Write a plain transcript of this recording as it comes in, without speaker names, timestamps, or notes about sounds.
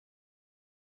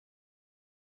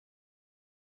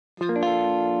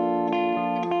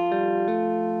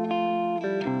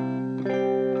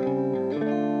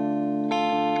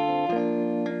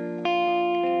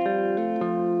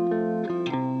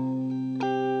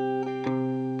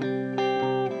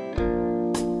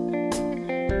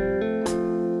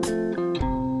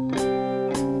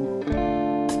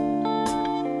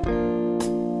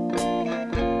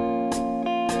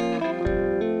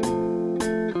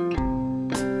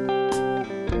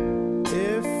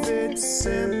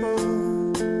Simple,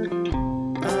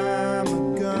 I'm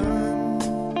a gun.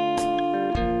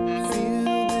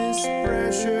 Feel this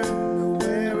pressure, know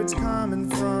where it's coming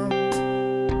from.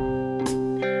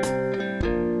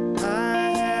 I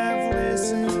have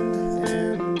listened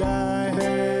and I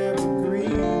have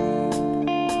agreed.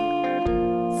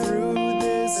 Through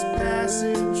this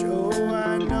passage, oh,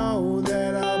 I know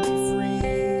that I'll be free.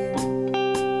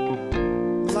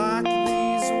 Lock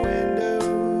these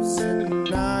windows and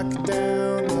knock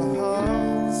down the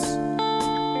halls.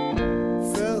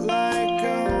 Felt like a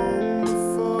home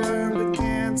before, but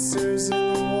cancer's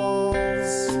in the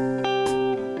walls.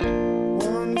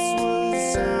 Once was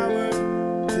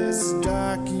this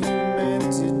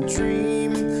documented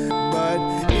dream, but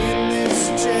in this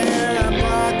chair I'm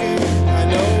rocking, I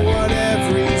know what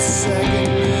every second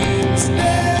means.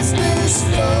 There's this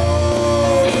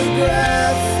photograph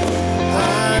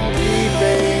I'm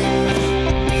keeping.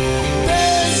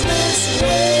 There's this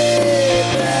weight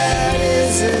that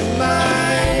isn't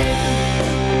mine.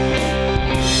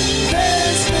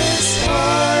 There's this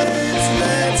heart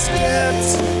that's kept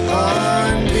on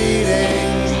beating.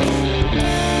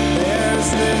 There's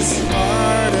this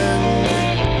hardened,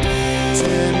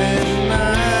 timid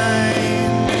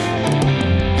mind.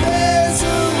 There's a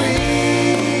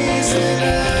reason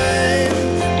I'm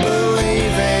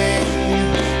believing.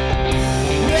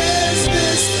 There's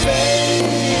this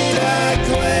fate I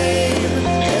claim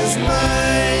as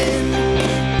mine.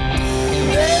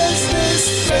 There's this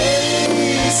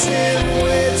face in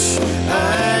which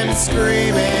I'm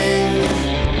screaming.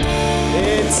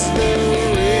 It's the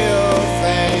real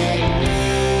thing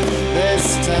this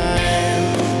time.